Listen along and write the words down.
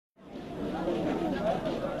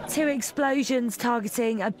Two explosions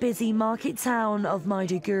targeting a busy market town of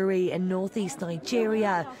Maiduguri in northeast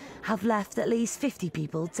Nigeria have left at least 50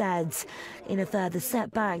 people dead, in a further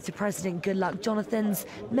setback to President Goodluck Jonathan's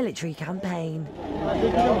military campaign.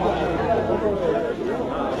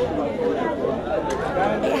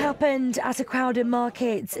 It happened at a crowded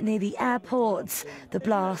market near the airport. The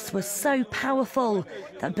blast was so powerful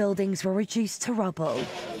that buildings were reduced to rubble.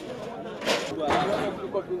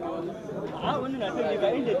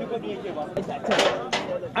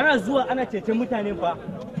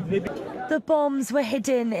 The bombs were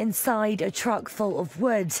hidden inside a truck full of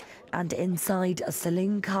wood and inside a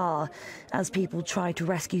saloon car. As people tried to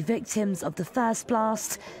rescue victims of the first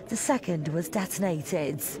blast, the second was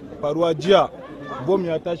detonated.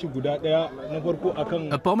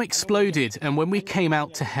 A bomb exploded, and when we came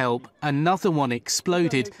out to help, another one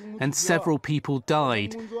exploded and several people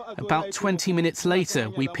died. About 20 minutes later,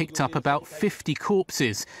 we picked up about 50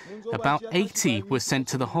 corpses. About 80 were sent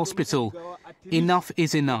to the hospital. Enough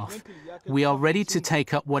is enough. We are ready to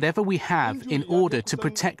take up whatever we have in order to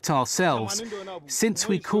protect ourselves. Since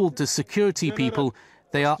we called the security people,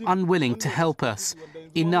 they are unwilling to help us.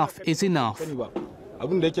 Enough is enough.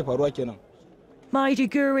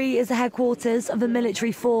 Maiduguri is the headquarters of a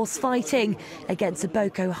military force fighting against the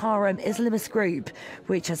Boko Haram Islamist group,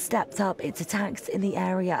 which has stepped up its attacks in the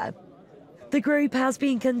area. The group has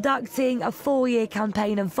been conducting a 4-year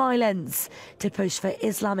campaign of violence to push for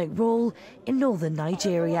Islamic rule in northern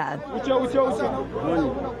Nigeria.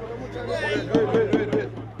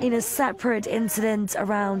 In a separate incident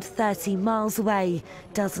around 30 miles away,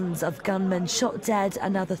 dozens of gunmen shot dead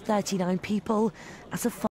another 39 people as a